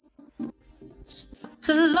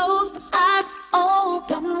Close eyes,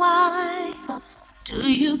 open wide.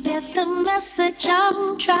 Do you get the message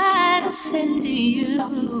I'm trying to send to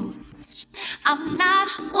you? I'm not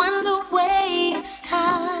one to waste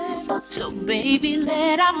time. So baby,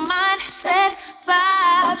 let our mindset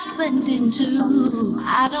vibes blend into.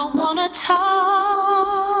 I don't wanna talk.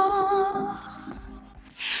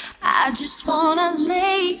 I just wanna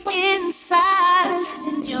lay inside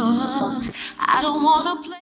in your arms. I don't wanna play.